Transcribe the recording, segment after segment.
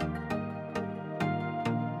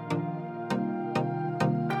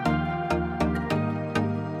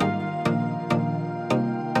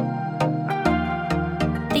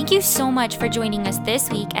Thank you so much for joining us this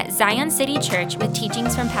week at Zion City Church with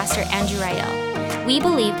teachings from Pastor Andrew Rael. We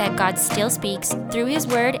believe that God still speaks through His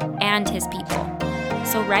Word and His people.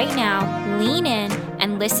 So right now, lean in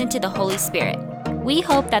and listen to the Holy Spirit. We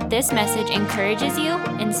hope that this message encourages you,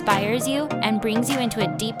 inspires you, and brings you into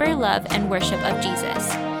a deeper love and worship of Jesus.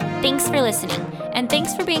 Thanks for listening, and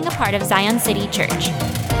thanks for being a part of Zion City Church.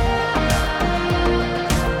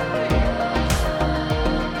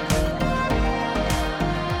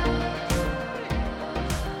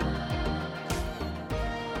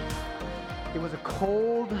 It was a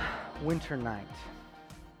cold winter night,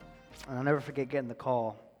 and I'll never forget getting the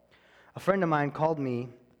call. A friend of mine called me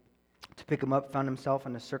to pick him up, found himself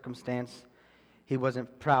in a circumstance he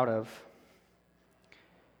wasn't proud of.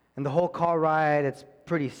 And the whole car ride, it's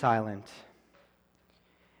pretty silent.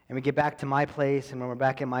 And we get back to my place, and when we're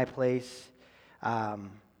back at my place,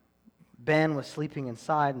 Ben was sleeping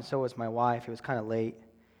inside, and so was my wife. It was kind of late.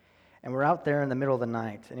 And we're out there in the middle of the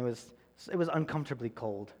night, and it was uncomfortably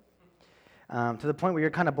cold. To the point where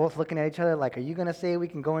you're kind of both looking at each other like, are you going to say we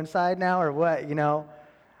can go inside now or what, But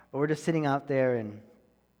we're just sitting out there, and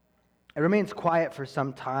it remains quiet for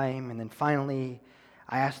some time, and then finally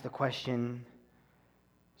I asked the question,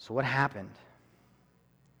 so what happened?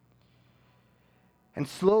 And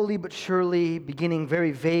slowly but surely, beginning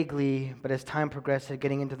very vaguely, but as time progressed,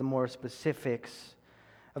 getting into the more specifics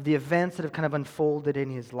of the events that have kind of unfolded in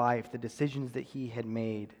his life, the decisions that he had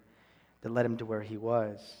made that led him to where he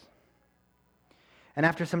was. And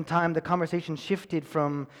after some time, the conversation shifted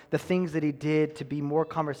from the things that he did to be more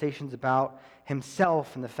conversations about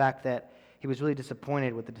himself and the fact that he was really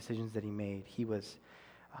disappointed with the decisions that he made. He was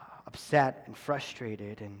upset and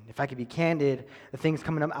frustrated, and if I could be candid, the things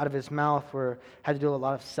coming out of his mouth had to do with a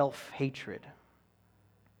lot of self-hatred.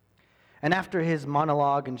 And after his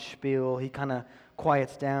monologue and spiel, he kind of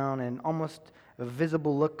quiets down, and almost a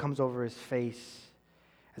visible look comes over his face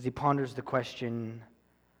as he ponders the question,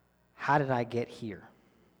 how did I get here?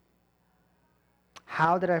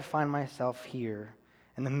 How did I find myself here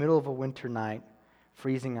in the middle of a winter night,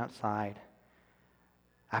 freezing outside,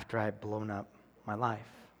 after I had blown up my life?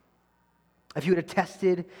 If you would have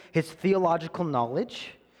tested his theological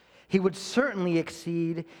knowledge, he would certainly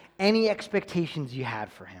exceed any expectations you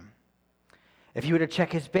had for him. If you were to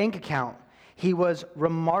check his bank account, he was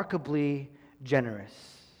remarkably generous.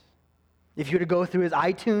 If you were to go through his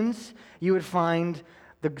iTunes, you would find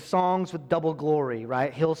the songs with double glory,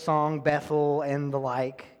 right? Hillsong, Bethel, and the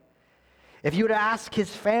like. If you were to ask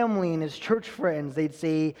his family and his church friends, they'd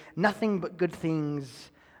say nothing but good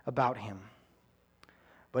things about him.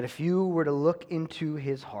 But if you were to look into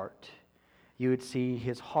his heart, you would see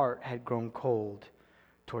his heart had grown cold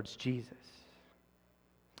towards Jesus.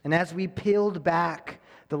 And as we peeled back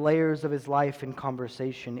the layers of his life in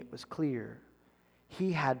conversation, it was clear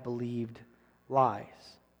he had believed lies.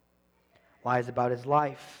 Lies about his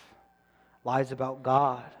life, lies about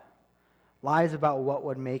God, lies about what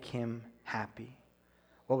would make him happy,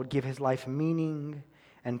 what would give his life meaning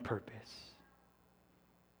and purpose.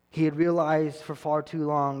 He had realized for far too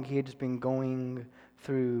long he had just been going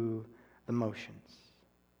through the motions.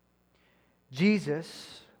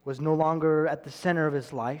 Jesus was no longer at the center of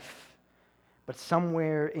his life, but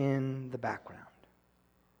somewhere in the background.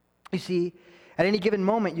 You see, at any given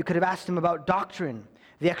moment, you could have asked him about doctrine,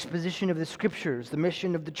 the exposition of the Scriptures, the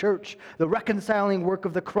mission of the church, the reconciling work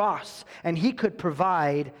of the cross, and he could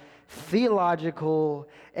provide theological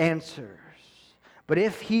answers. But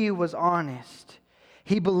if he was honest,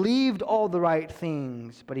 he believed all the right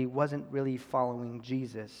things, but he wasn't really following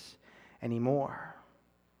Jesus anymore.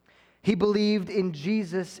 He believed in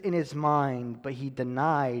Jesus in his mind, but he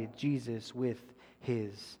denied Jesus with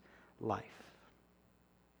his life.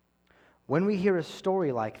 When we hear a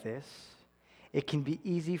story like this, it can be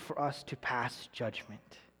easy for us to pass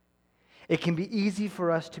judgment. It can be easy for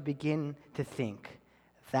us to begin to think,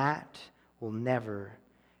 that will never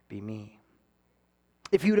be me.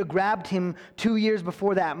 If you would have grabbed him 2 years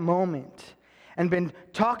before that moment and been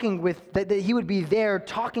talking that he would be there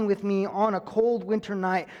talking with me on a cold winter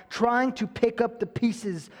night, trying to pick up the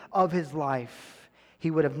pieces of his life, he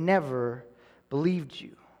would have never believed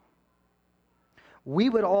you. We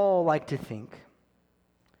would all like to think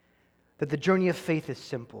that the journey of faith is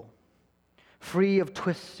simple, free of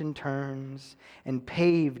twists and turns, and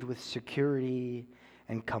paved with security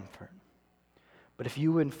and comfort. But if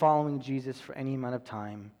you've been following Jesus for any amount of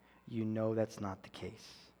time, you know that's not the case.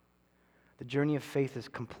 The journey of faith is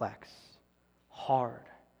complex, hard,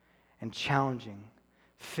 and challenging,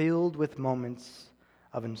 filled with moments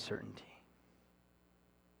of uncertainty.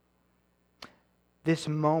 This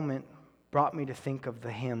moment brought me to think of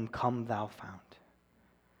the hymn, Come Thou Fount.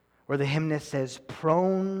 where the hymnist says,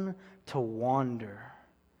 prone to wander.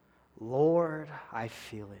 Lord, I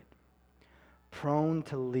feel it. Prone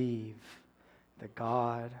to leave the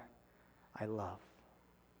God I love.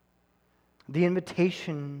 The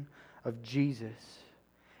invitation of Jesus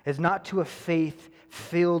is not to a faith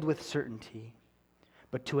filled with certainty,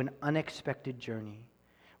 but to an unexpected journey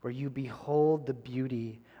where you behold the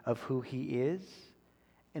beauty of who he is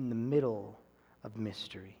in the middle of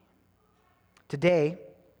mystery. Today,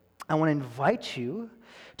 I want to invite you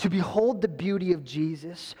to behold the beauty of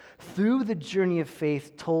Jesus through the journey of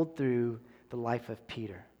faith told through the life of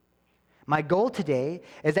Peter. My goal today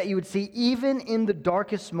is that you would see, even in the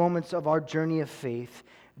darkest moments of our journey of faith,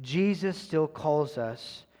 Jesus still calls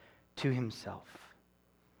us to himself.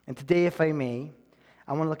 And today, if I may,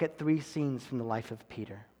 I want to look at 3 scenes from the life of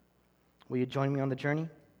Peter. Will you join me on the journey?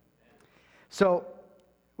 So,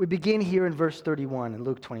 we begin here in verse 31 in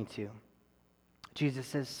Luke 22. Jesus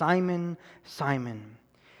says, Simon, Simon,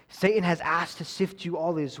 Satan has asked to sift you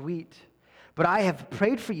all as wheat. But I have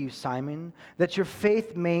prayed for you, Simon, that your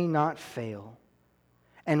faith may not fail.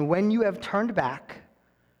 And when you have turned back,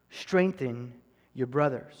 strengthen your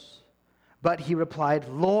brothers. But he replied,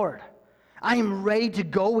 Lord, I am ready to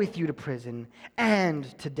go with you to prison and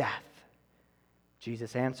to death.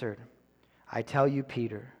 Jesus answered, I tell you,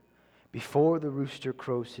 Peter, before the rooster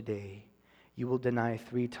crows today, you will deny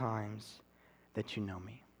 3 times that you know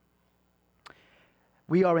me.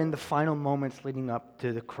 We are in the final moments leading up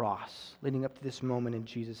to the cross, leading up to this moment in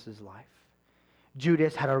Jesus' life.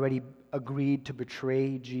 Judas had already agreed to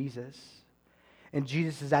betray Jesus, and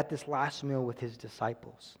Jesus is at this last meal with his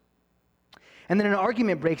disciples. And then an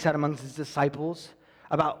argument breaks out amongst his disciples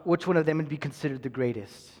about which one of them would be considered the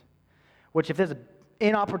greatest. Which, if there's an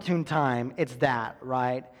inopportune time, it's that,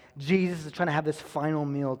 right? Jesus is trying to have this final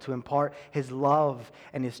meal to impart his love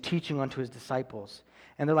and his teaching onto his disciples.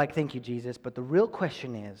 And they're like, thank you, Jesus. But the real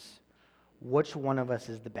question is, which one of us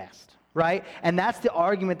is the best, right? And that's the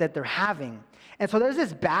argument that they're having. And so there's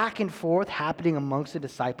this back and forth happening amongst the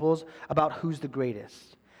disciples about who's the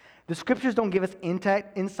greatest. The scriptures don't give us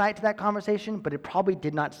insight to that conversation, but it probably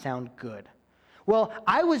did not sound good. Well,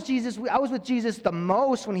 I was with Jesus the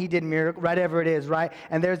most when he did miracle, whatever it is, right?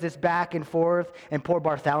 And there's this back and forth, and poor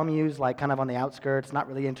Bartholomew's like kind of on the outskirts, not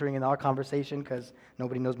really entering in our conversation because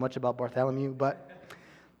nobody knows much about Bartholomew. But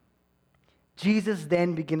Jesus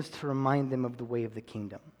then begins to remind them of the way of the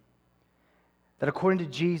kingdom. That according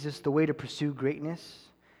to Jesus, the way to pursue greatness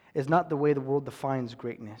is not the way the world defines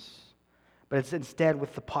greatness, but it's instead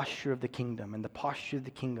with the posture of the kingdom. And the posture of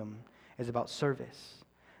the kingdom is about service.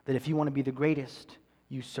 That if you want to be the greatest,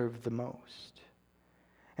 you serve the most.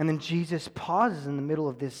 And then Jesus pauses in the middle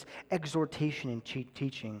of this exhortation and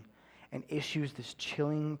teaching and issues this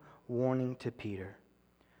chilling warning to Peter.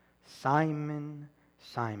 Simon,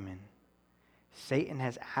 Simon, Satan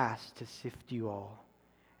has asked to sift you all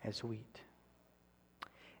as wheat.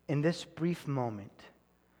 In this brief moment,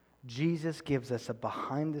 Jesus gives us a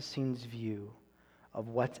behind-the-scenes view of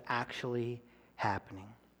what's actually happening.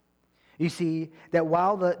 You see, that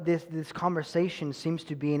while this conversation seems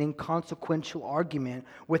to be an inconsequential argument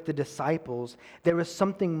with the disciples, there is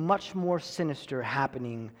something much more sinister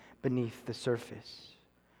happening beneath the surface.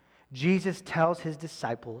 Jesus tells his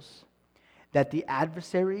disciples that the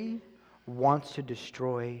adversary wants to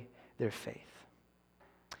destroy their faith.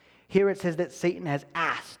 Here it says that Satan has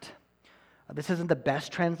asked. This isn't the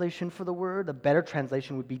best translation for the word. The better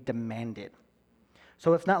translation would be demanded.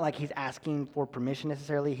 So it's not like he's asking for permission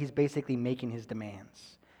necessarily. He's basically making his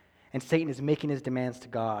demands. And Satan is making his demands to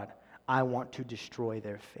God. I want to destroy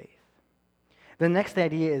their faith. The next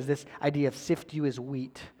idea is this idea of sift you as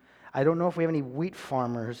wheat. I don't know if we have any wheat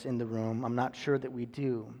farmers in the room. I'm not sure that we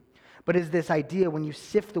do. But is this idea when you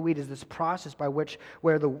sift the wheat is this process by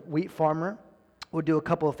where the wheat farmer would do a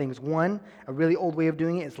couple of things. One, a really old way of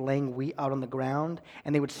doing it is laying wheat out on the ground,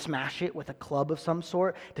 and they would smash it with a club of some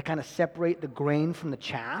sort to kind of separate the grain from the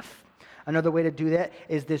chaff. Another way to do that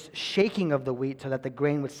is this shaking of the wheat so that the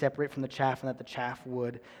grain would separate from the chaff and that the chaff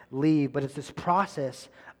would leave. But it's this process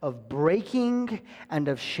of breaking and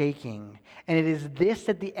of shaking. And it is this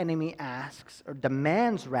that the enemy asks, or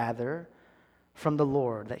demands rather, from the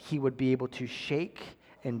Lord, that he would be able to shake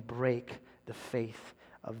and break the faith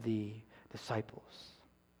of the disciples.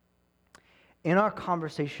 In our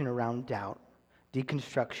conversation around doubt,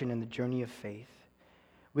 deconstruction, and the journey of faith,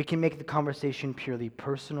 we can make the conversation purely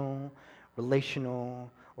personal, relational,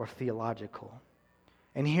 or theological.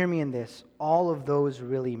 And hear me in this, all of those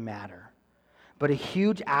really matter. But a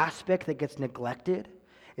huge aspect that gets neglected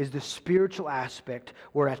is the spiritual aspect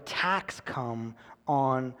where attacks come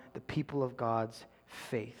on the people of God's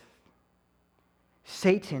faith.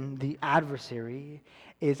 Satan, the adversary,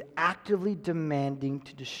 is actively demanding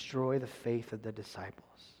to destroy the faith of the disciples.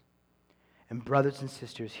 And brothers and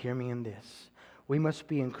sisters, hear me in this. We must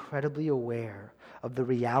be incredibly aware of the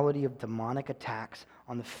reality of demonic attacks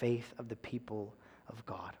on the faith of the people of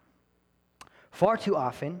God. Far too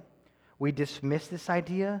often, we dismiss this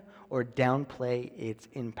idea or downplay its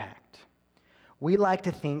impact. We like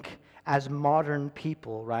to think as modern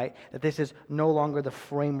people, right, that this is no longer the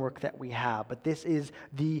framework that we have, but this is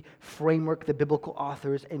the framework the biblical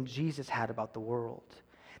authors and Jesus had about the world.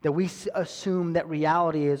 That we assume that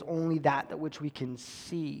reality is only that which we can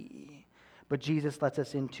see. But Jesus lets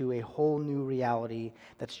us into a whole new reality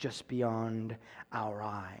that's just beyond our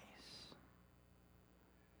eyes.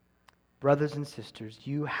 Brothers and sisters,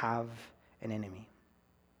 you have an enemy.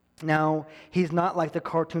 Now, he's not like the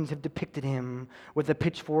cartoons have depicted him, with a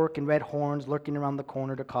pitchfork and red horns lurking around the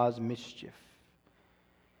corner to cause mischief.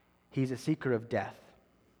 He's a seeker of death.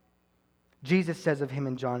 Jesus says of him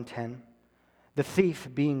in John 10, the thief,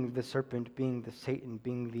 being the serpent, being the Satan,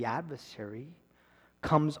 being the adversary,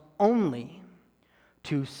 comes only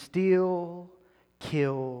to steal,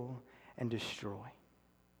 kill, and destroy.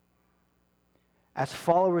 As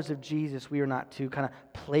followers of Jesus, we are not to kind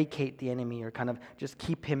of placate the enemy or kind of just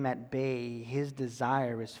keep him at bay. His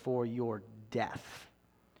desire is for your death,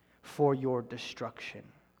 for your destruction.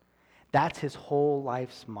 That's his whole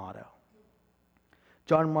life's motto.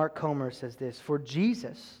 John Mark Comer says this, for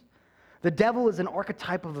Jesus, the devil is an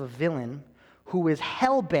archetype of a villain who is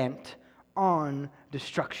hell-bent on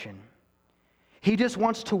destruction. He just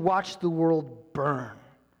wants to watch the world burn.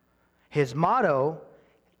 His motto,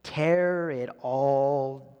 tear it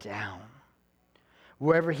all down.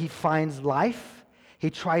 Wherever he finds life, he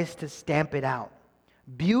tries to stamp it out.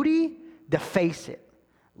 Beauty, deface it.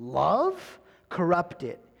 Love, corrupt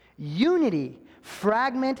it. Unity,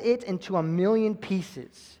 fragment it into a million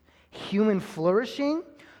pieces. Human flourishing,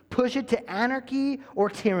 push it to anarchy or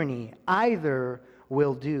tyranny. Either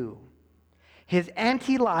will do. His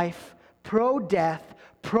anti-life, pro-death,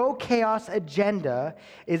 pro-chaos agenda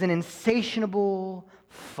is an insatiable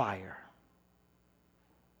fire.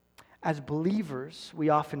 As believers, we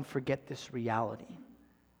often forget this reality.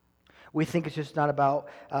 We think it's just not about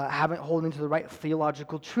holding to the right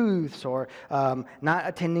theological truths or not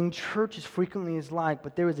attending church as frequently as like,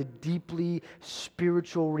 but there is a deeply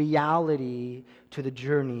spiritual reality to the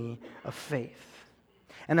journey of faith.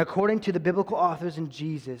 And according to the biblical authors and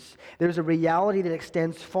Jesus, there's a reality that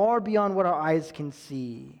extends far beyond what our eyes can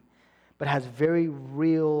see, but has very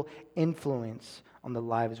real influence on the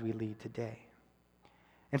lives we lead today.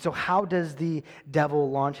 And so how does the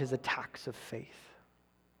devil launch his attacks of faith?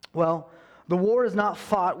 Well, the war is not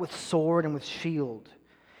fought with sword and with shield.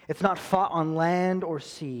 It's not fought on land or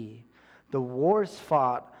sea. The war is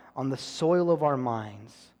fought on the soil of our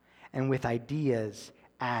minds and with ideas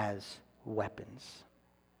as weapons.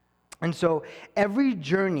 And so every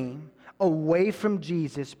journey away from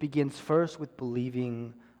Jesus begins first with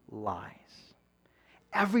believing lies.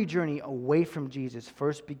 Every journey away from Jesus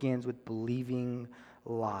first begins with believing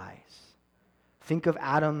lies. Think of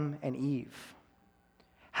Adam and Eve.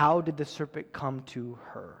 How did the serpent come to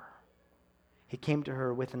her? He came to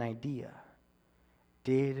her with an idea.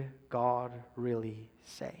 Did God really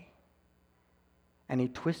say? And he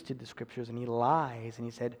twisted the scriptures and he lies and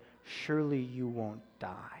he said, surely you won't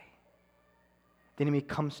die. The enemy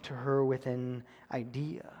comes to her with an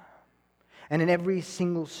idea. And in every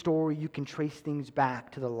single story, you can trace things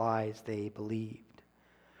back to the lies they believed.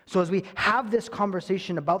 So as we have this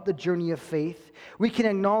conversation about the journey of faith, we can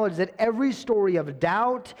acknowledge that every story of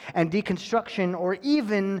doubt and deconstruction or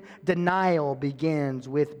even denial begins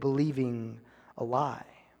with believing a lie.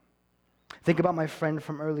 Think about my friend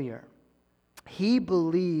from earlier. He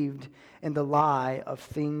believed in the lie of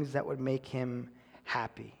things that would make him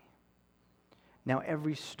happy. Now,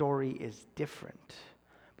 every story is different,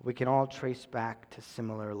 but we can all trace back to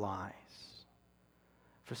similar lies.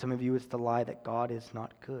 For some of you, it's the lie that God is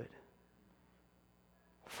not good.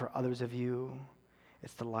 For others of you,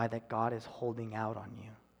 it's the lie that God is holding out on you.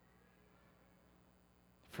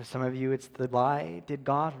 For some of you, it's the lie, did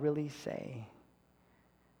God really say?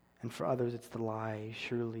 And for others, it's the lie,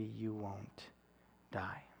 surely you won't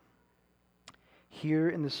die. Here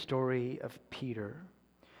in the story of Peter,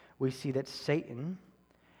 we see that Satan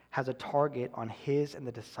has a target on his and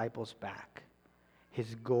the disciples' back.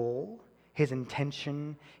 His goal, his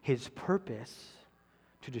intention, his purpose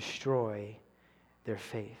to destroy their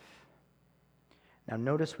faith. Now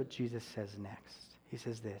notice what Jesus says next. He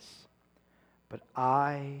says this, but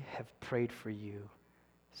I have prayed for you,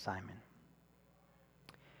 Simon.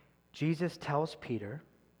 Jesus tells Peter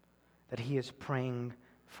that he is praying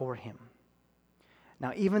for him.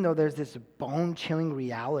 Now, even though there's this bone-chilling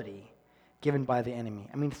reality given by the enemy,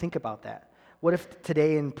 I mean, think about that. What if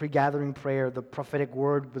today in pre-gathering prayer, the prophetic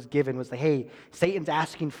word was given, was like, hey, Satan's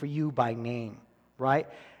asking for you by name, right?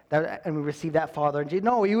 And we receive that, Father. And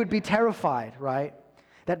no, you would be terrified, right?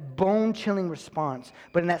 That bone-chilling response.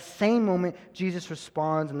 But in that same moment, Jesus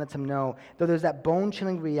responds and lets him know, though there's that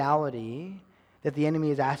bone-chilling reality that the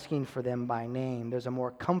enemy is asking for them by name, there's a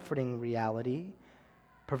more comforting reality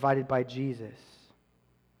provided by Jesus,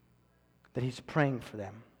 that he's praying for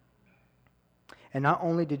them. And not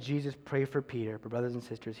only did Jesus pray for Peter, but brothers and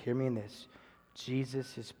sisters, hear me in this,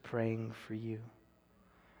 Jesus is praying for you.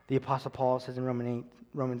 The Apostle Paul says in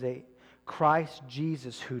Romans 8, Christ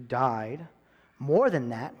Jesus who died, more than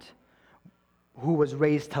that, who was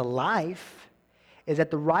raised to life, is at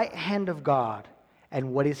the right hand of God.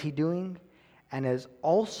 And what is he doing? And is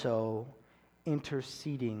also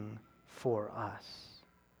interceding for us.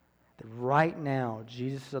 That right now,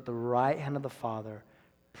 Jesus is at the right hand of the Father,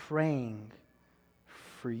 praying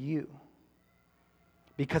for you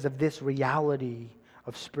because of this reality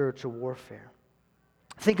of spiritual warfare.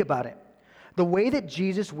 Think about it. The way that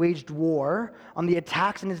Jesus waged war on the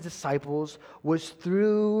attacks on his disciples was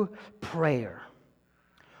through prayer.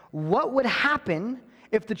 What would happen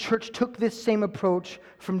if the church took this same approach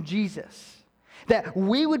from Jesus? That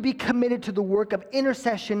we would be committed to the work of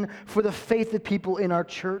intercession for the faith of people in our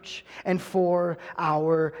church and for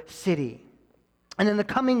our city. And in the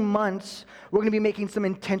coming months, we're going to be making some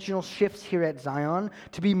intentional shifts here at Zion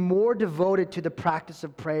to be more devoted to the practice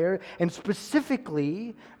of prayer, and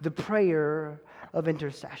specifically the prayer of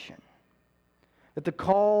intercession. That the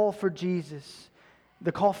call from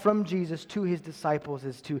Jesus to his disciples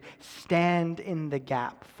is to stand in the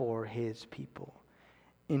gap for his people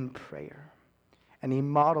in prayer. And he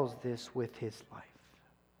models this with his life.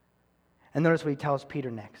 And notice what he tells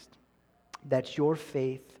Peter next. That your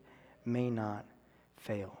faith may not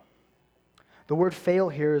fail. The word fail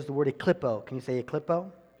here is the word eklippo. Can you say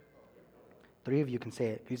eklippo? 3 of you can say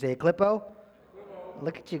it. Can you say eklippo?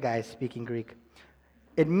 Look at you guys speaking Greek.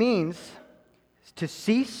 It means to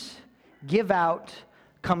cease, give out,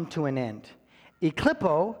 come to an end.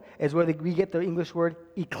 Eklippo is where we get the English word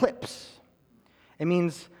eclipse. It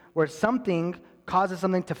means where something causes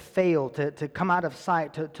something to fail, to come out of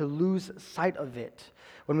sight, to lose sight of it.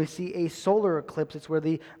 When we see a solar eclipse, it's where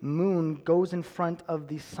the moon goes in front of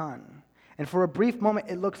the sun. And for a brief moment,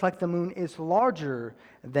 it looks like the moon is larger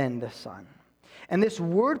than the sun. And this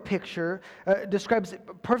word picture describes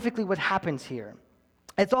perfectly what happens here.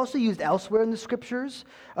 It's also used elsewhere in the scriptures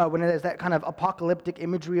when it has that kind of apocalyptic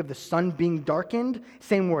imagery of the sun being darkened.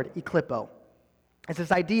 Same word, eklippo. It's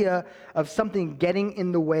this idea of something getting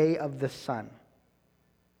in the way of the sun.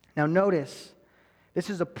 Now notice, this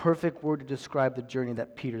is a perfect word to describe the journey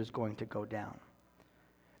that Peter is going to go down.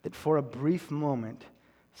 That for a brief moment,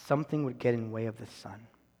 something would get in the way of the sun.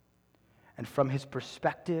 And from his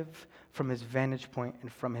perspective, from his vantage point,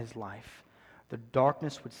 and from his life, the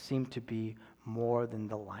darkness would seem to be more than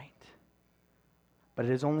the light. But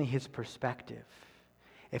it is only his perspective.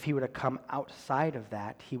 If he were to come outside of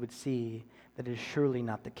that, he would see that it is surely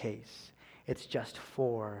not the case. It's just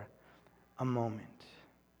for a moment.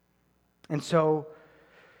 And so,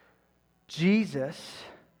 Jesus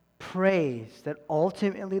prays that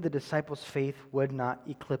ultimately the disciples' faith would not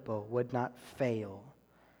eklippo, would not fail,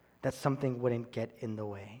 that something wouldn't get in the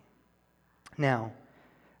way. Now,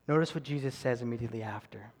 notice what Jesus says immediately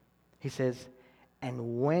after. He says,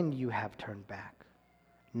 and when you have turned back,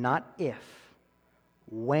 not if,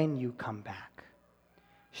 when you come back,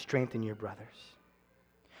 strengthen your brothers.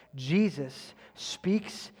 Jesus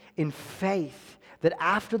speaks in faith that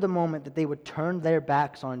after the moment that they would turn their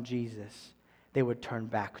backs on Jesus, they would turn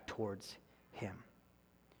back towards him.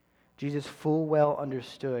 Jesus full well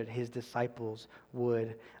understood his disciples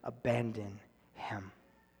would abandon him.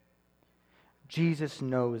 Jesus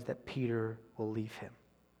knows that Peter will leave him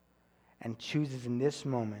and chooses in this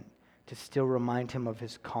moment to still remind him of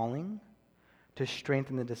his calling, to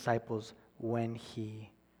strengthen the disciples when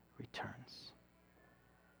he returns.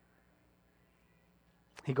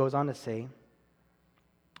 He goes on to say,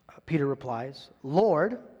 Peter replies,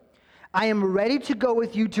 Lord, I am ready to go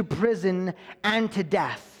with you to prison and to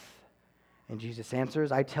death. And Jesus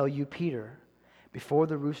answers, I tell you, Peter, before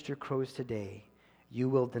the rooster crows today, you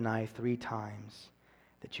will deny 3 times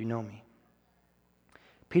that you know me.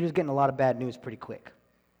 Peter's getting a lot of bad news pretty quick,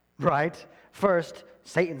 right? First,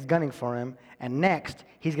 Satan's gunning for him, and next,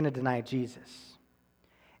 he's going to deny Jesus.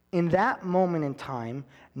 In that moment in time,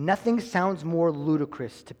 nothing sounds more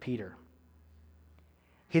ludicrous to Peter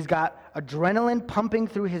He's got adrenaline pumping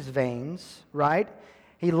through his veins, right?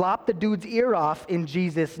 He lopped the dude's ear off in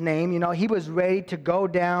Jesus' name. He was ready to go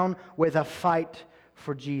down with a fight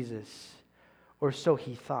for Jesus, or so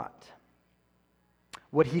he thought.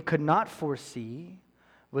 What he could not foresee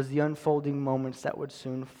was the unfolding moments that would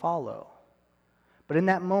soon follow. But in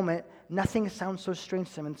that moment, nothing sounds so strange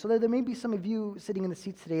to him. And so there may be some of you sitting in the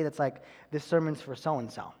seats today that's like, this sermon's for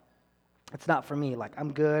so-and-so. It's not for me. Like,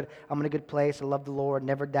 I'm good. I'm in a good place. I love the Lord.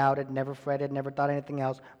 Never doubted, never fretted, never thought anything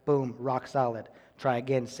else. Boom, rock solid. Try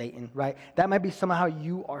again, Satan, right? That might be somehow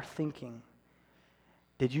you are thinking.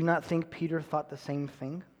 Did you not think Peter thought the same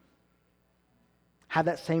thing? Had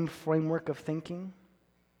that same framework of thinking?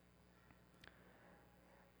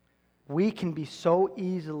 We can be so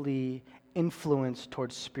easily influenced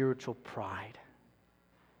towards spiritual pride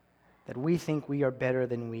that we think we are better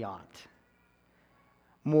than we ought,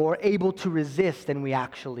 more able to resist than we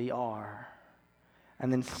actually are.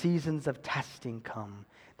 And then seasons of testing come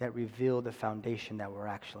that reveal the foundation that we're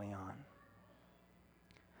actually on.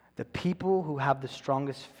 The people who have the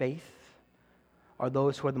strongest faith are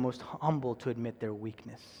those who are the most humble to admit their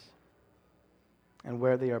weakness and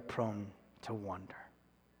where they are prone to wander.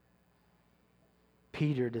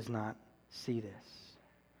 Peter does not see this.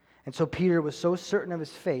 And so Peter was so certain of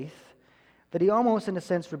his faith that he almost, in a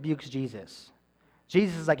sense, rebukes Jesus.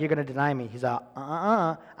 Jesus is like, you're going to deny me. He's like,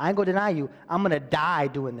 I ain't going to deny you. I'm going to die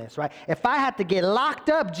doing this, right? If I had to get locked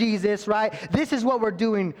up, Jesus, right, this is what we're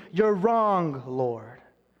doing. You're wrong, Lord.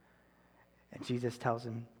 And Jesus tells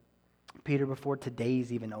him, Peter, before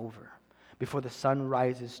today's even over, before the sun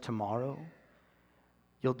rises tomorrow,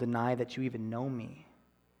 you'll deny that you even know me.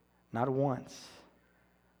 Not once,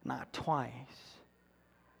 not twice,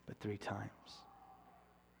 but 3 times.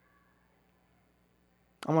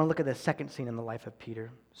 I want to look at the second scene in the life of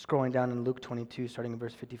Peter, scrolling down in Luke 22, starting in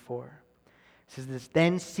verse 54. It says this,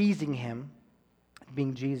 then seizing him,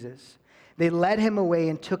 being Jesus, they led him away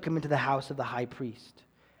and took him into the house of the high priest.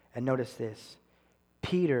 And notice this,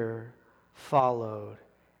 Peter followed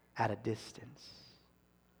at a distance.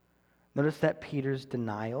 Notice that Peter's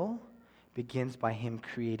denial begins by him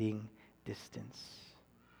creating distance.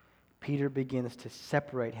 Peter begins to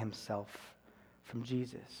separate himself from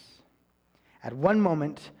Jesus. At one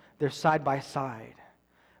moment, they're side by side.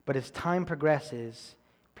 But as time progresses,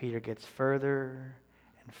 Peter gets further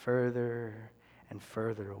and further and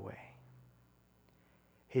further away.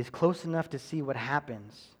 He's close enough to see what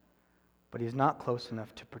happens, but he's not close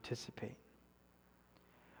enough to participate.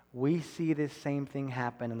 We see this same thing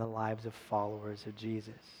happen in the lives of followers of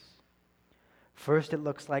Jesus. First, it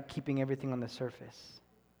looks like keeping everything on the surface.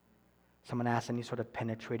 Someone asks any sort of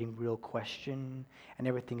penetrating real question, and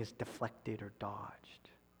everything is deflected or dodged.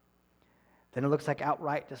 Then it looks like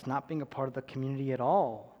outright just not being a part of the community at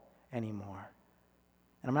all anymore.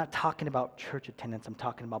 And I'm not talking about church attendance, I'm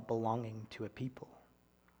talking about belonging to a people.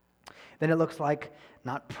 Then it looks like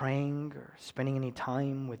not praying or spending any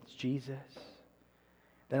time with Jesus.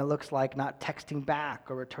 Then it looks like not texting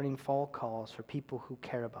back or returning phone calls for people who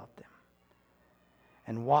care about them.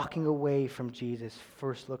 And walking away from Jesus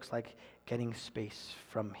first looks like getting space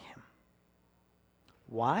from him.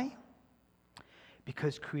 Why?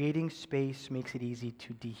 Because creating space makes it easy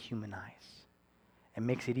to dehumanize and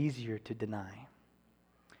makes it easier to deny.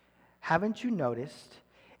 Haven't you noticed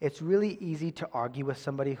it's really easy to argue with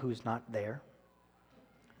somebody who's not there?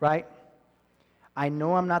 Right? I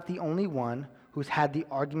know I'm not the only one who's had the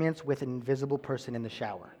arguments with an invisible person in the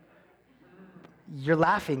shower. You're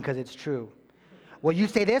laughing because it's true. Well, you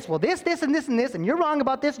say this, well, this, and this, and this, and you're wrong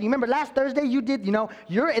about this. You remember last Thursday you did,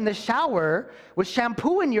 you're in the shower with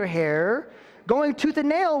shampoo in your hair, going tooth and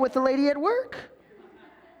nail with the lady at work.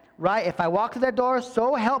 Right? If I walk through that door,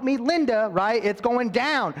 so help me, Linda, right? It's going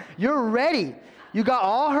down. You're ready. You got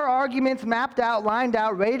all her arguments mapped out, lined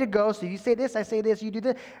out, ready to go. So you say this, I say this, you do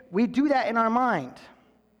this. We do that in our mind.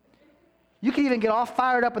 You can even get all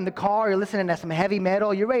fired up in the car. You're listening to some heavy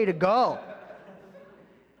metal. You're ready to go.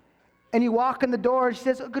 And you walk in the door, and she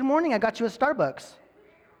says, good morning, I got you a Starbucks.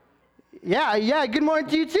 Yeah, good morning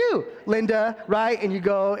to you too, Linda, right? And you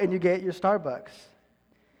go and you get your Starbucks.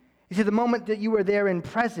 You see, the moment that you were there in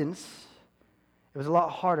presence, it was a lot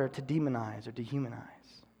harder to demonize or dehumanize.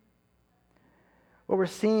 What we're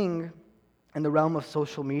seeing in the realm of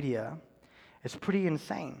social media is pretty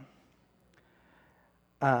insane.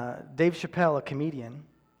 Dave Chappelle, a comedian,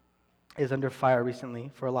 is under fire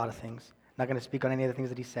recently for a lot of things. Not going to speak on any of the things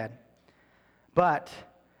that he said. But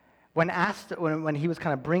when asked, when he was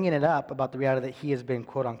kind of bringing it up about the reality that he has been,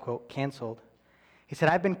 quote unquote, canceled, he said,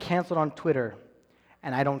 I've been canceled on Twitter,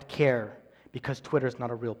 and I don't care because Twitter's not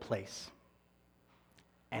a real place.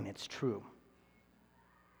 And it's true.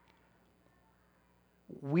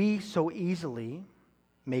 We so easily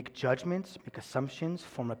make judgments, make assumptions,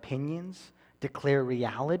 form opinions, declare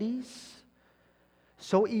realities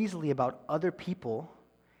so easily about other people,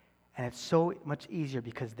 and it's so much easier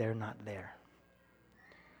because they're not there.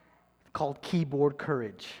 It's called keyboard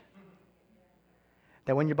courage.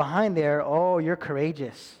 That when you're behind there, oh, you're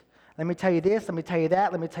courageous. Let me tell you this, let me tell you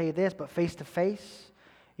that, let me tell you this, but face to face,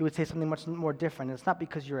 you would say something much more different. And it's not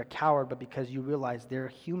because you're a coward, but because you realize they're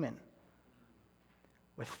human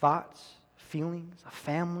with thoughts, feelings, a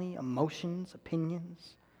family, emotions,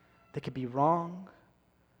 opinions that could be wrong.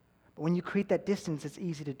 But when you create that distance, it's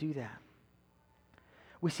easy to do that.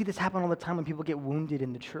 We see this happen all the time when people get wounded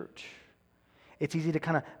in the church. It's easy to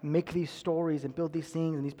kind of make these stories and build these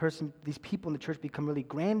things, and these people in the church become really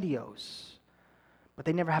grandiose, but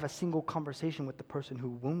they never have a single conversation with the person who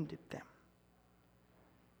wounded them.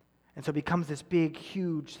 And so it becomes this big,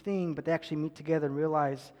 huge thing, but they actually meet together and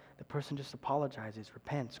realize the person just apologizes,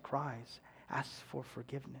 repents, cries, asks for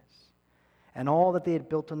forgiveness. And all that they had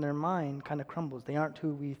built in their mind kind of crumbles. They aren't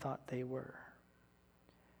who we thought they were.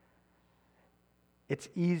 It's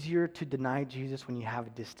easier to deny Jesus when you have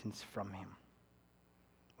a distance from him,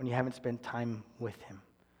 when you haven't spent time with him,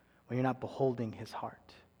 when you're not beholding his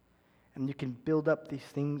heart. And you can build up these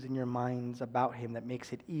things in your minds about him that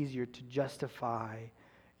makes it easier to justify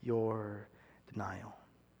your denial.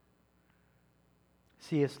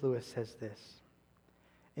 C.S. Lewis says this: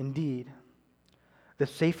 "Indeed, the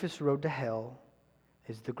safest road to hell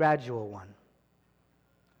is the gradual one,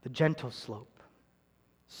 the gentle slope,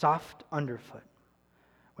 soft underfoot,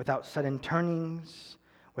 without sudden turnings,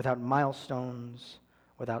 without milestones,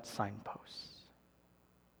 without signposts."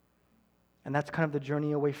 And that's kind of the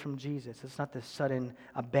journey away from Jesus. It's not this sudden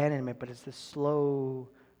abandonment, but it's this slow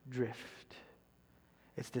drift.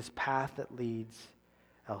 It's this path that leads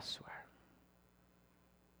elsewhere.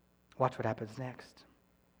 Watch what happens next.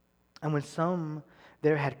 "And when some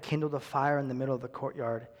there had kindled a fire in the middle of the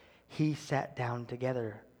courtyard, he sat down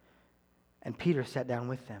together, and Peter sat down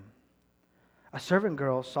with them. A servant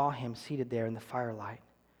girl saw him seated there in the firelight,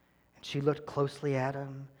 and she looked closely at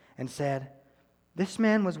him and said, 'This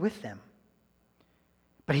man was with them.'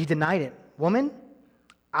 But he denied it. 'Woman,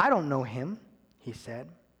 I don't know him,' he said.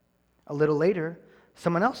 A little later,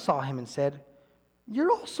 someone else saw him and said,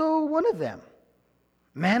 'You're also one of them.'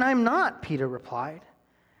 'Man, I'm not,' Peter replied.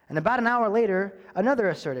 And about an hour later, another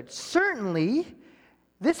asserted, 'Certainly,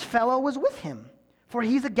 this fellow was with him, for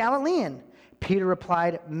he's a Galilean.' Peter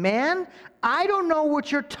replied, 'Man, I don't know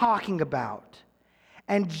what you're talking about.'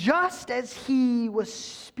 And just as he was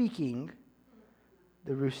speaking,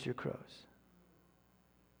 the rooster crows."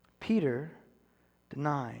 Peter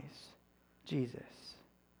denies Jesus,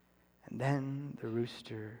 and then the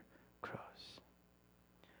rooster crows.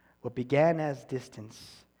 What began as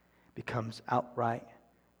distance becomes outright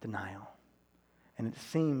denial, and it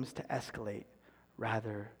seems to escalate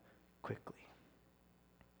rather quickly.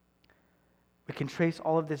 We can trace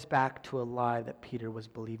all of this back to a lie that Peter was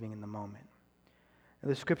believing in the moment. Now,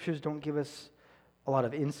 the scriptures don't give us a lot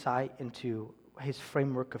of insight into his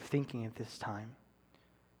framework of thinking at this time.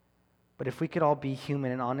 But if we could all be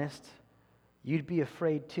human and honest, you'd be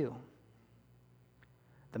afraid too.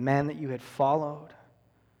 The man that you had followed,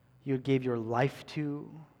 you gave your life to,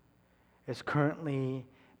 is currently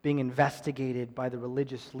being investigated by the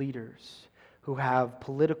religious leaders who have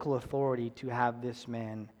political authority to have this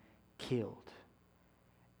man killed.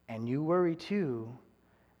 And you worry too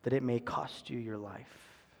that it may cost you your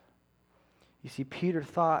life. You see, Peter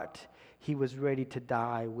thought he was ready to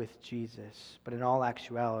die with Jesus, but in all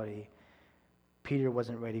actuality, Peter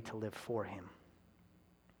wasn't ready to live for him.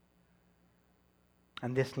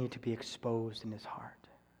 And this needed to be exposed in his heart.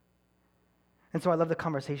 And so I love the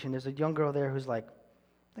conversation. There's a young girl there who's like,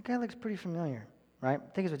 "That guy looks pretty familiar," right? I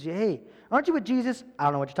think it's with Jesus. "Hey, aren't you with Jesus?" "I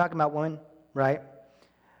don't know what you're talking about, woman," right?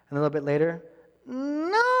 And a little bit later,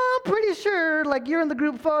 "No, I'm pretty sure, like, you're in the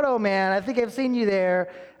group photo, man. I think I've seen you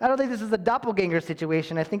there. I don't think this is a doppelganger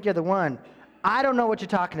situation. I think you're the one. I don't know what you're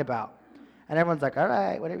talking about." And everyone's like, "All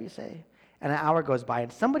right, whatever you say." And an hour goes by,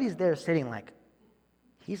 and somebody's there sitting like,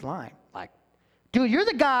 "He's lying. Like, dude, you're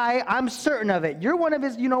the guy. I'm certain of it. You're one of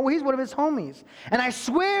his, he's one of his homies. And I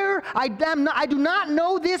swear I do not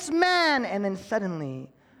know this man." And then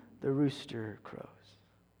suddenly, the rooster crows.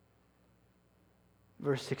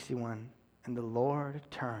 Verse 61, "And the Lord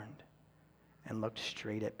turned and looked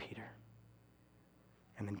straight at Peter.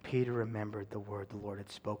 And then Peter remembered the word the Lord had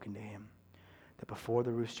spoken to him, that before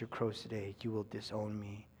the rooster crows today, you will disown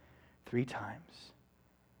me 3 times.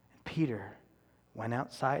 And Peter went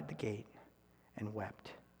outside the gate and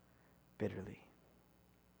wept bitterly."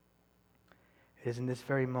 It is in this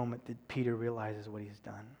very moment that Peter realizes what he's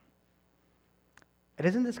done. And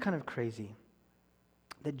isn't this kind of crazy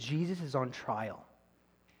that Jesus is on trial?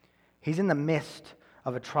 He's in the midst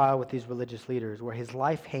of a trial with these religious leaders where his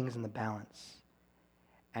life hangs in the balance.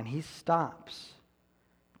 And he stops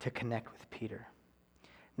to connect with Peter.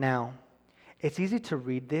 Now, it's easy to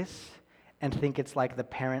read this and think it's like the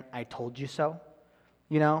parent, I told you so.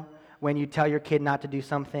 You know, when you tell your kid not to do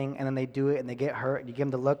something and then they do it and they get hurt and you give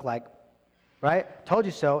them the look like, right? Told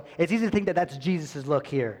you so. It's easy to think that that's Jesus' look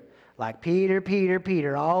here. Like, Peter, Peter,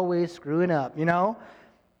 Peter, always screwing up, you know?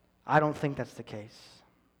 I don't think that's the case.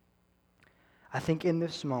 I think in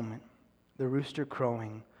this moment, the rooster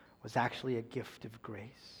crowing was actually a gift of grace.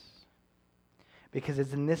 Because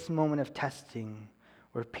it's in this moment of testing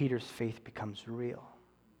where Peter's faith becomes real.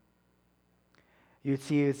 You'd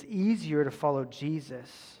see it's easier to follow Jesus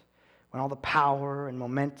when all the power and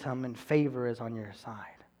momentum and favor is on your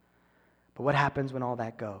side. But what happens when all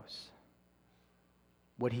that goes?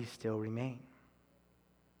 Would he still remain?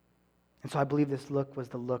 And so I believe this look was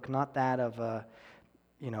the look, not that of a,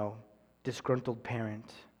 disgruntled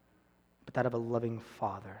parent, but that of a loving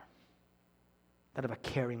father, that of a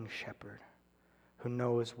caring shepherd who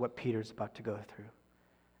knows what Peter's about to go through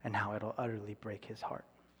and how it'll utterly break his heart.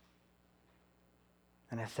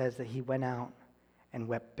 And it says that he went out and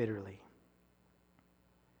wept bitterly.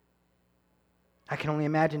 I can only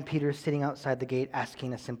imagine Peter sitting outside the gate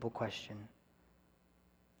asking a simple question.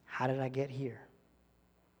 How did I get here?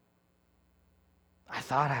 I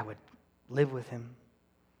thought I would live with him.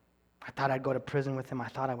 I thought I'd go to prison with him. I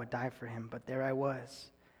thought I would die for him. But there I was,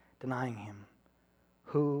 denying him.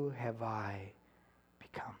 Who have I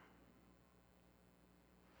become?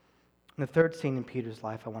 And the third scene in Peter's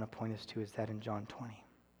life I want to point us to is that in John 20.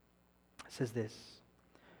 It says this.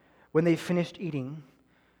 When they finished eating,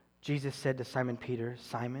 Jesus said to Simon Peter,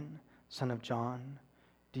 Simon, son of John,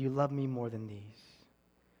 do you love me more than these?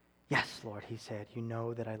 Yes, Lord, he said, you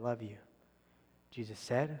know that I love you. Jesus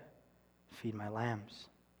said, feed my lambs.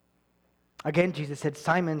 Again, Jesus said,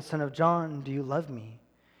 Simon, son of John, do you love me?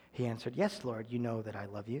 He answered, yes, Lord, you know that I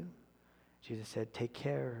love you. Jesus said, take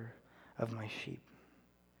care of my sheep.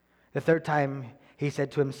 The third time he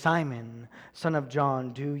said to him, Simon, son of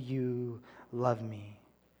John, do you love me?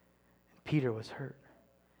 And Peter was hurt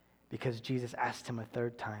because Jesus asked him a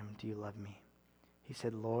third time, do you love me? He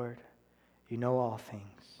said, Lord, you know all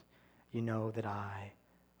things. You know that I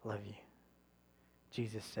love you.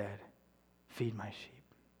 Jesus said, feed my sheep.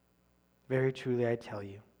 Very truly, I tell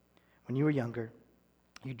you, when you were younger,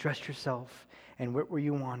 you dressed yourself and went where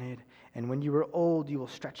you wanted, and when you were old, you will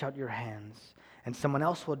stretch out your hands, and someone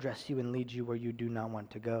else will dress you and lead you where you do not want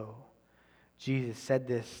to go. Jesus said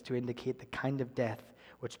this to indicate the kind of death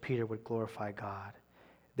which Peter would glorify God.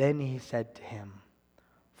 Then he said to him,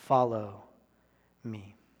 follow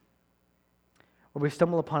me. What we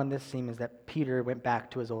stumble upon in this scene is that Peter went back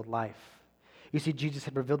to his old life. You see, Jesus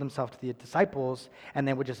had revealed himself to the disciples and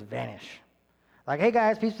they would just vanish. Like, hey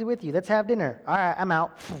guys, peace be with you. Let's have dinner. All right, I'm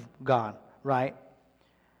out. Gone, right?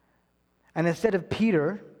 And instead of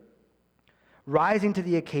Peter rising to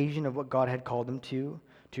the occasion of what God had called him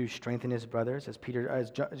to strengthen his brothers, as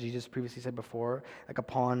Jesus previously said before, like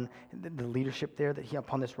upon the leadership there, that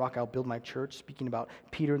upon this rock I'll build my church, speaking about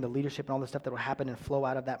Peter and the leadership and all the stuff that will happen and flow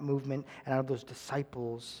out of that movement and out of those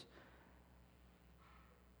disciples.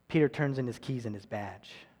 Peter turns in his keys and his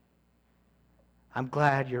badge. I'm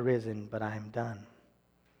glad you're risen, but I'm done.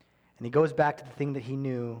 And he goes back to the thing that he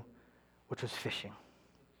knew, which was fishing.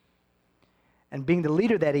 And being the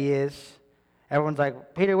leader that he is, everyone's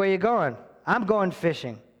like, Peter, where are you going? I'm going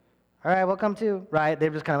fishing. All right, welcome too. Right? They're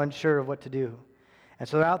just kind of unsure of what to do. And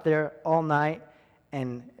so they're out there all night,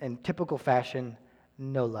 and in typical fashion,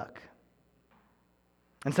 no luck.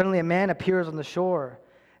 And suddenly a man appears on the shore,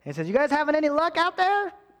 and he says, you guys having any luck out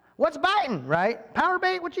there? What's biting, right? Power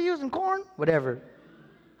bait, what you using, corn? Whatever.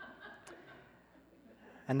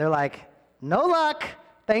 And they're like, no luck.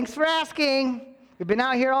 Thanks for asking. We've been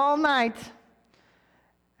out here all night.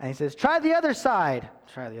 And he says, try the other side.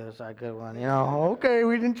 Try the other side, good one. Okay,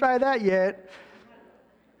 we didn't try that yet.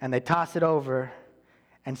 And they toss it over.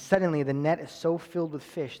 And suddenly the net is so filled with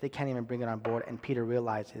fish, they can't even bring it on board. And Peter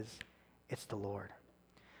realizes it's the Lord.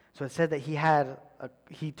 So it said that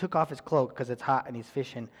he took off his cloak because it's hot and he's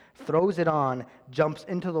fishing, throws it on, jumps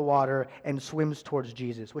into the water, and swims towards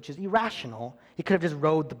Jesus, which is irrational. He could have just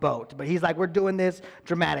rowed the boat. But he's like, we're doing this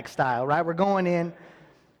dramatic style, right? We're going in.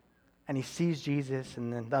 And he sees Jesus,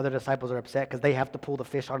 and then the other disciples are upset because they have to pull the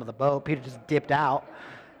fish onto the boat. Peter just dipped out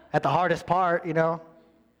at the hardest part, And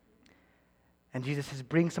Jesus says,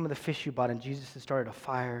 bring some of the fish you bought. And Jesus has started a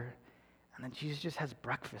fire. And then Jesus just has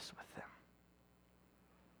breakfast with them.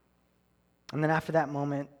 And then after that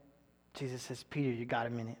moment, Jesus says, Peter, you got a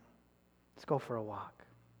minute. Let's go for a walk.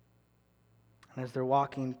 And as they're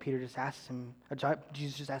walking,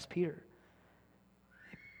 Jesus just asks Peter,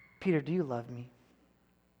 Peter, do you love me?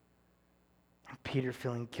 And Peter,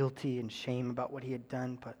 feeling guilty and shame about what he had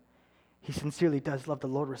done, but he sincerely does love the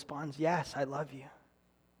Lord, responds, yes, I love you.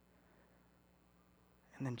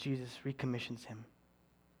 And then Jesus recommissions him,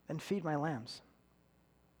 then feed my lambs.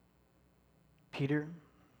 Peter,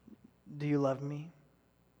 do you love me?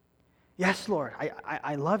 Yes, Lord,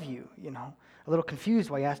 I love you, A little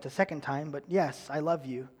confused why he asked a second time, but yes, I love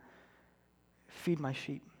you. Feed my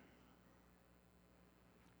sheep.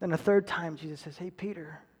 Then a third time, Jesus says, hey,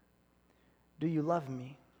 Peter, do you love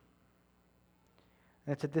me?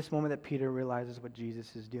 And it's at this moment that Peter realizes what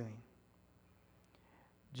Jesus is doing.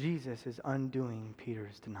 Jesus is undoing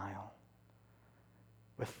Peter's denial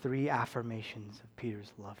with 3 affirmations of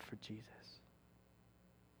Peter's love for Jesus.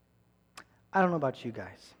 I don't know about you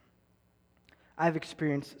guys. I've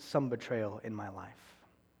experienced some betrayal in my life.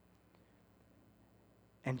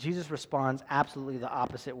 And Jesus responds absolutely the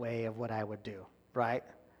opposite way of what I would do, right?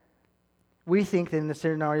 We think that in the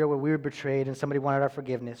scenario where we were betrayed and somebody wanted our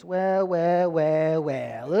forgiveness, well,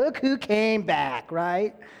 look who came back,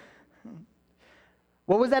 right?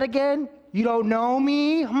 What was that again? You don't know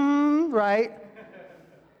me? Right?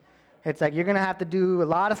 It's like, you're going to have to do a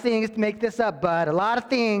lot of things to make this up, bud. A lot of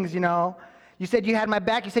things, You said you had my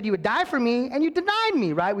back. You said you would die for me, and you denied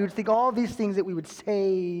me, right? We would think all these things that we would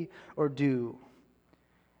say or do.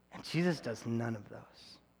 And Jesus does none of those.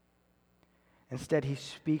 Instead, he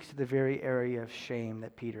speaks to the very area of shame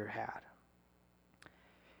that Peter had.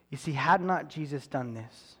 You see, had not Jesus done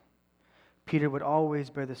this, Peter would always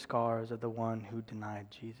bear the scars of the one who denied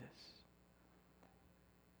Jesus.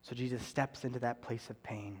 So Jesus steps into that place of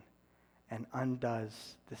pain and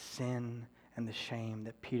undoes the sin and the shame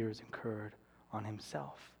that Peter has incurred on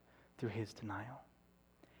himself through his denial.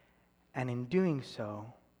 And in doing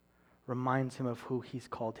so, reminds him of who he's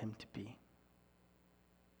called him to be.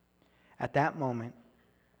 At that moment,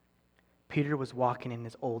 Peter was walking in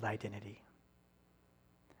his old identity.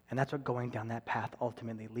 And that's what going down that path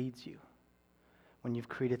ultimately leads you. When you've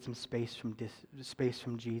created some space from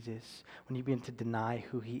Jesus, when you begin to deny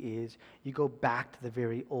who he is, you go back to the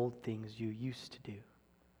very old things you used to do.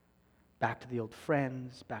 Back to the old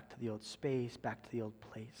friends, back to the old space, back to the old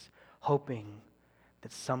place, hoping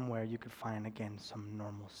that somewhere you could find again some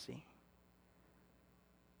normalcy.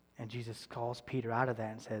 And Jesus calls Peter out of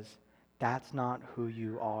that and says, that's not who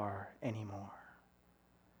you are anymore.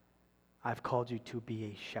 I've called you to be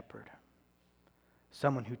a shepherd,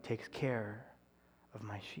 someone who takes care of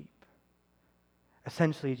my sheep.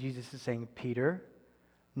 Essentially, Jesus is saying, Peter,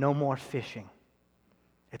 no more fishing.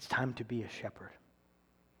 It's time to be a shepherd.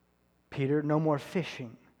 Peter, no more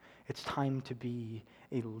fishing. It's time to be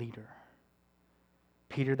a leader.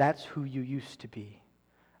 Peter, that's who you used to be.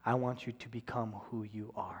 I want you to become who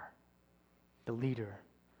you are, the leader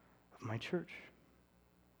of my church.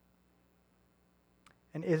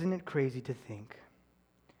 And isn't it crazy to think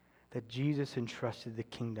that Jesus entrusted the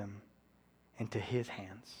kingdom into his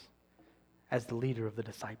hands as the leader of the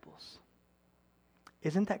disciples?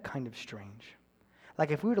 Isn't that kind of strange?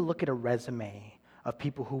 Like if we were to look at a resume of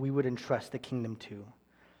people who we would entrust the kingdom to,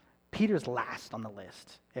 Peter's last on the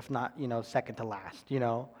list, if not, second to last,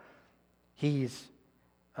 He's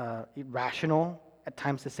rational, at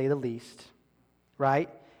times to say the least, right?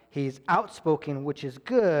 He's outspoken, which is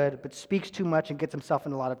good, but speaks too much and gets himself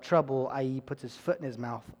in a lot of trouble, i.e. puts his foot in his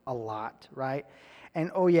mouth a lot, right?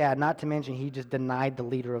 And not to mention, he just denied the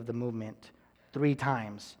leader of the movement 3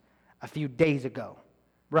 times a few days ago,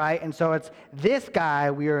 right? And so it's this guy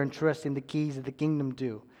we are entrusting the keys of the kingdom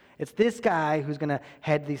to. It's this guy who's going to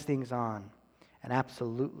head these things on. And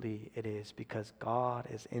absolutely it is, because God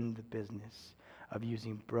is in the business of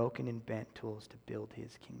using broken and bent tools to build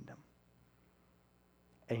his kingdom.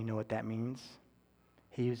 And you know what that means?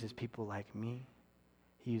 He uses people like me.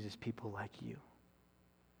 He uses people like you.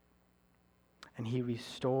 And he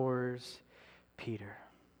restores Peter.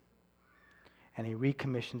 And he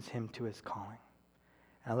recommissions him to his calling.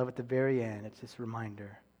 And I love at the very end, it's this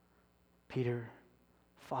reminder, Peter,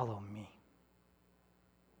 follow me.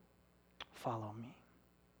 Follow me.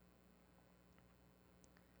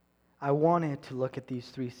 I wanted to look at these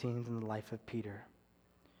 3 scenes in the life of Peter.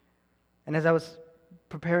 And as I was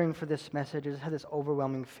preparing for this message, I just had this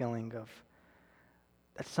overwhelming feeling of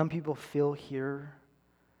that some people feel here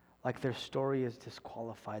like their story has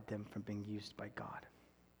disqualified them from being used by God.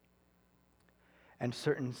 And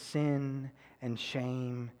certain sin and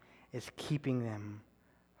shame is keeping them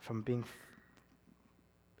from being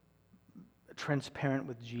transparent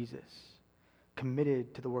with Jesus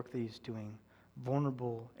committed to the work that he's doing,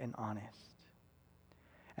 vulnerable and honest.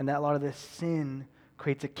 And that a lot of this sin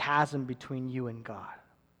creates a chasm between you and God.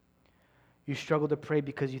 You struggle to pray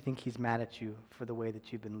because you think he's mad at you for the way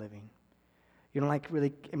that you've been living. You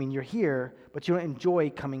don't you're here, but you don't enjoy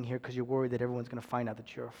coming here because you're worried that everyone's going to find out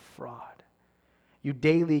that you're a fraud. You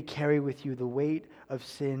daily carry with you the weight of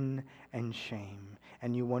sin and shame,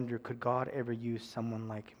 and you wonder, could God ever use someone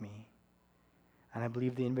like me? And I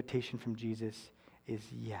believe the invitation from Jesus is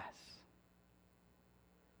yes.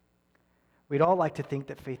 We'd all like to think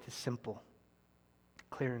that faith is simple,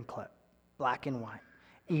 clear and cut, black and white,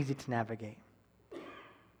 easy to navigate.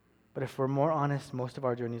 But if we're more honest, most of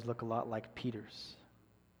our journeys look a lot like Peter's.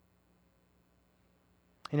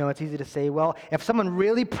 It's easy to say, well, if someone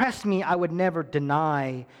really pressed me, I would never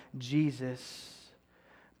deny Jesus.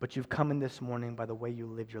 But you've come in this morning by the way you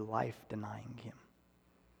live your life denying him.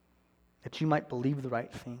 That you might believe the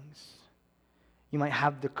right things. You might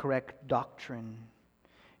have the correct doctrine.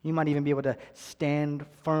 You might even be able to stand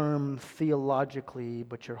firm theologically,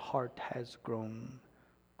 but your heart has grown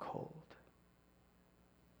cold.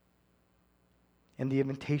 And the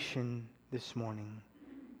invitation this morning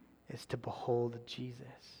is to behold Jesus.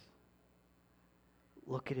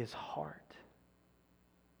 Look at his heart.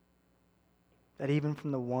 That even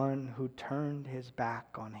from the one who turned his back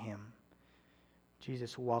on him,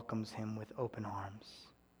 Jesus welcomes him with open arms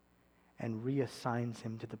and reassigns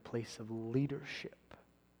him to the place of leadership.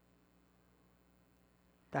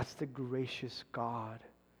 That's the gracious God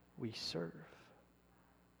we serve.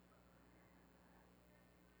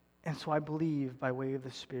 And so I believe by way of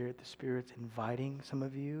the Spirit's inviting some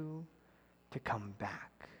of you to come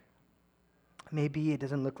back. Maybe it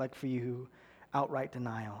doesn't look like for you outright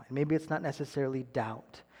denial. And maybe it's not necessarily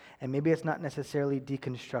doubt. And maybe it's not necessarily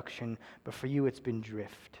deconstruction, but for you it's been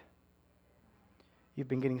drift. You've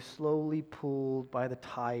been getting slowly pulled by the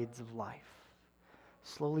tides of life,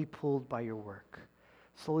 slowly pulled by your work,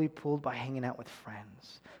 slowly pulled by hanging out with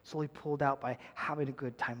friends, slowly pulled out by having a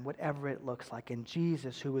good time, whatever it looks like. And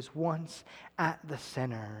Jesus, who was once at the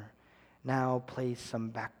center, now plays some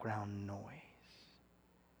background noise.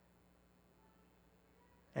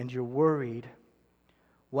 And you're worried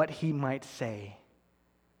what he might say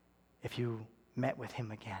if you met with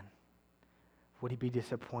him again. Would he be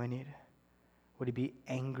disappointed? Would he be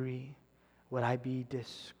angry? Would I be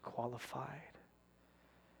disqualified?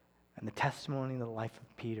 And the testimony in the life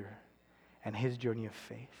of Peter and his journey of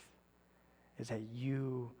faith is that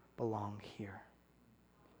you belong here.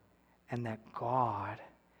 And that God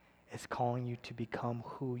is calling you to become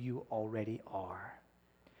who you already are.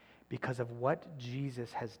 Because of what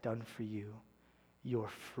Jesus has done for you, you're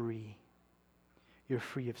free. You're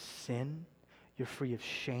free of sin. You're free of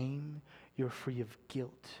shame. You're free of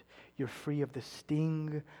guilt. You're free of the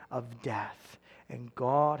sting of death. And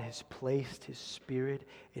God has placed his Spirit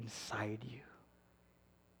inside you.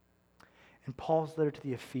 In Paul's letter to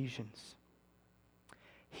the Ephesians,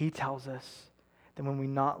 he tells us that when we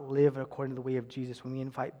not live according to the way of Jesus, when we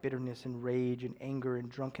invite bitterness and rage and anger and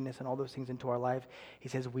drunkenness and all those things into our life, he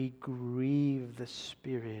says we grieve the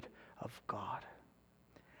Spirit of God.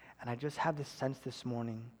 And I just have this sense this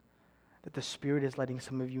morning that the Spirit is letting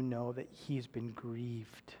some of you know that he's been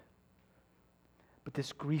grieved. But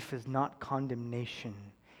this grief is not condemnation.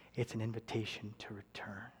 It's an invitation to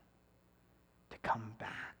return, to come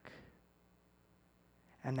back.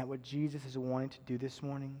 And that what Jesus is wanting to do this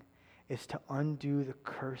morning is to undo the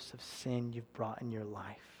curse of sin you've brought in your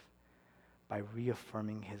life by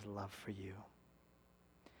reaffirming his love for you.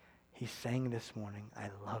 He's saying this morning, I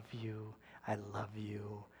love you, I love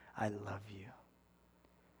you, I love you.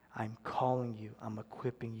 I'm calling you, I'm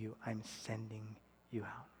equipping you, I'm sending you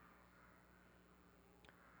out.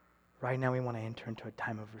 Right now we want to enter into a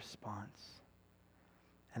time of response.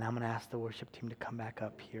 And I'm going to ask the worship team to come back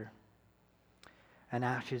up here. And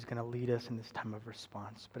Ashley is going to lead us in this time of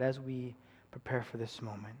response. But as we prepare for this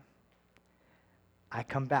moment, I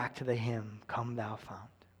come back to the hymn, Come Thou Fount.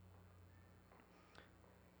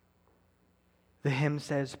 The hymn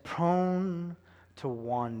says, prone to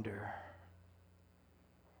wander,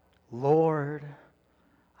 Lord,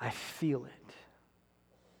 I feel it.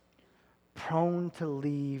 Prone to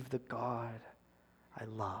leave the God I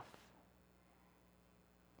love.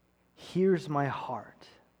 Here's my heart.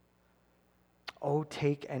 Oh,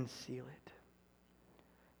 take and seal it.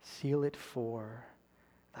 Seal it for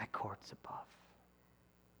thy courts above.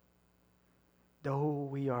 Though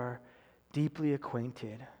we are deeply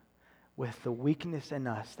acquainted with the weakness in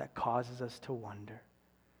us that causes us to wonder,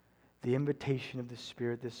 the invitation of the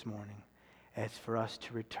Spirit this morning is for us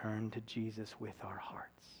to return to Jesus with our hearts.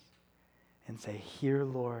 and say, "Here,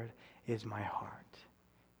 Lord, is my heart.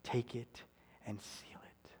 Take it and seal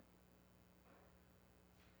it."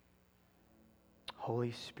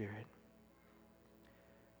 Holy Spirit,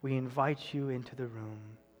 we invite you into the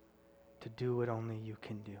room to do what only you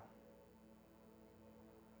can do.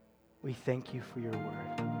 We thank you for your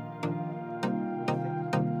word.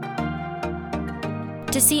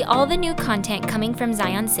 To see all the new content coming from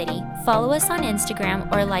Zion City, follow us on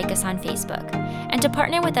Instagram or like us on Facebook. And to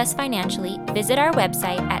partner with us financially, visit our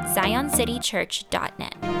website at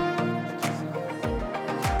zioncitychurch.net.